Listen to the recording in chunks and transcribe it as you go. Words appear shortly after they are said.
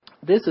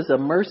This is a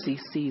mercy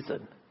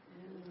season.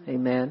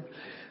 Amen.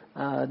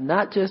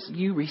 Not just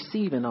you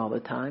receiving all the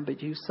time,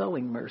 but you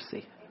sowing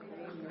mercy.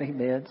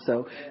 Amen.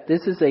 So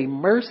this is a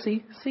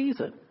mercy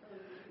season.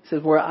 It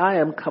says where I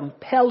am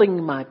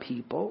compelling my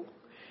people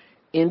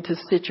into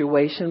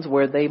situations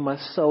where they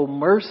must sow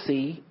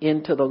mercy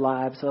into the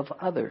lives of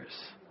others,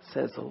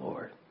 says the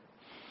Lord.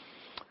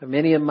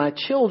 Many of my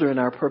children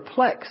are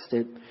perplexed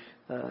at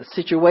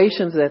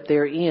situations that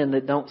they're in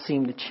that don't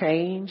seem to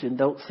change and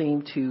don't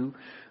seem to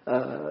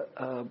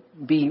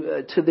be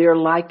to their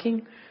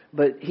liking.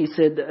 But he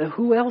said,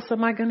 who else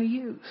am I going to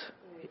use?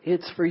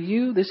 It's for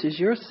you. This is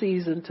your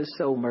season to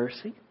sow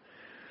mercy.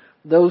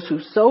 Those who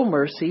sow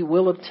mercy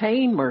will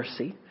obtain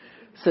mercy,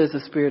 says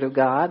the Spirit of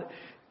God.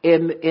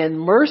 And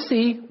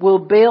mercy will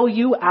bail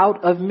you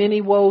out of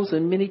many woes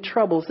and many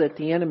troubles that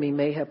the enemy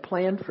may have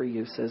planned for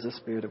you, says the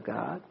Spirit of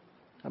God.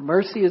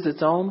 Mercy is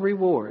its own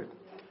reward.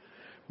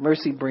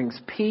 Mercy brings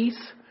peace.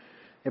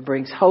 It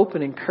brings hope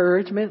and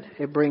encouragement.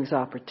 It brings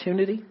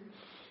opportunity.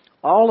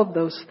 All of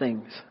those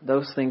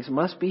things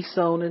must be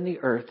sown in the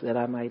earth that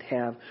I might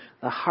have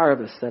the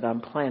harvest that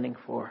I'm planning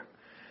for.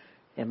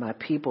 And my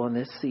people in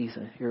this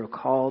season, you're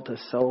called to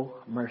sow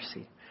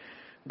mercy.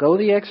 Go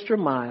the extra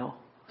mile.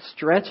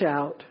 Stretch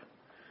out.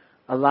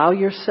 Allow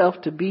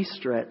yourself to be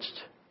stretched.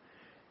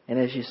 And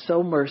as you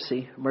sow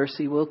mercy,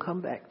 mercy will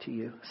come back to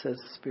you, says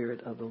the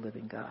Spirit of the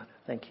living God.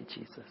 Thank you,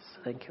 Jesus.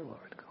 Thank you,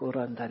 Lord.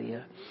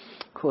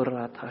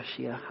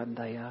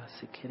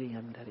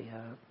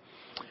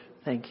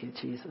 Thank you,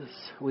 Jesus.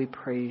 We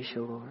praise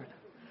you, Lord.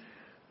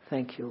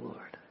 Thank you,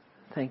 Lord.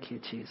 Thank you,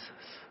 Jesus.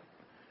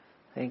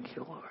 Thank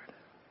you, Lord.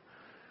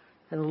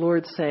 And the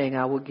Lord's saying,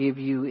 I will give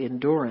you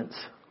endurance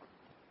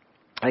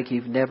like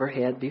you've never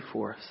had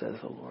before, says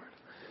the Lord.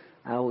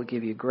 I will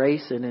give you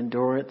grace and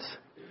endurance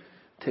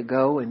to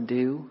go and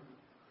do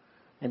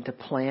and to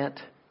plant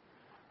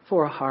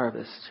for a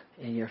harvest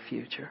in your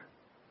future,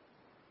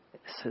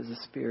 says the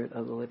Spirit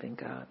of the living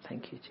God.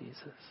 Thank you,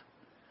 Jesus.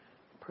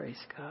 Praise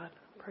God.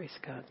 Praise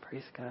God.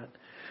 Praise God.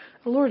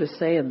 The Lord is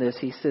saying this.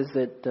 He says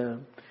that,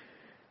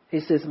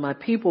 my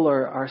people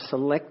are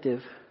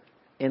selective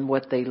in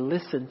what they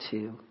listen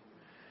to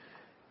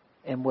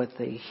and what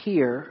they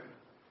hear,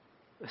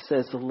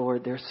 says the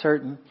Lord. There's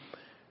certain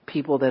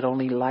people that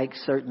only like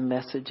certain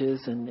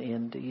messages.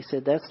 And he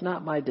said, that's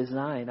not my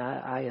design.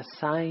 I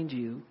assigned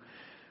you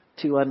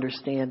to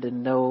understand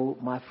and know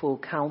my full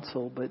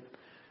counsel, but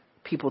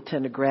people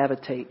tend to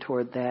gravitate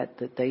toward that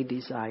they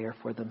desire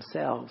for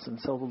themselves. And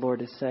so the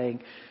Lord is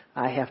saying,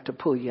 I have to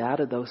pull you out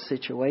of those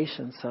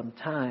situations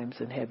sometimes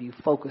and have you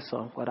focus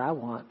on what I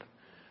want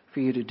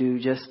for you to do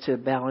just to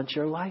balance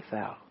your life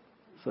out.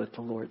 That's what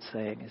the Lord's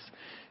saying.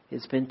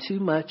 It's been too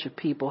much of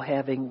people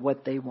having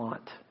what they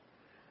want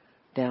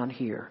down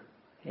here.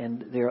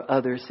 And there are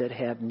others that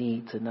have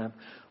needs. And I've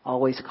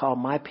always called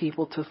my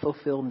people to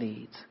fulfill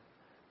needs,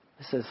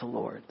 says the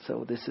Lord.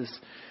 So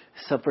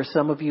for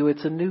some of you,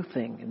 it's a new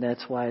thing. And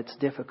that's why it's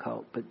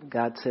difficult. But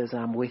God says,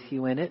 I'm with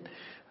you in it.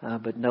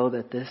 But know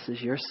that this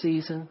is your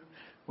season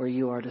where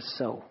you are to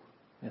sow.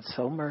 And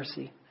sow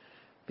mercy.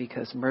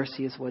 Because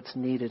mercy is what's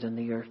needed in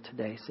the earth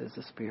today, says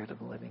the Spirit of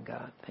the living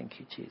God. Thank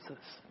you, Jesus.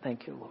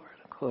 Thank you, Lord.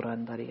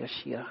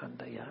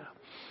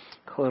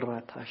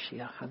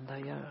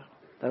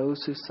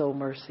 Those who sow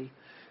mercy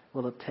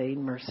will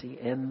obtain mercy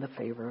and the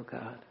favor of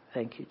God.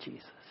 Thank you,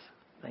 Jesus.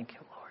 Thank you,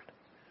 Lord.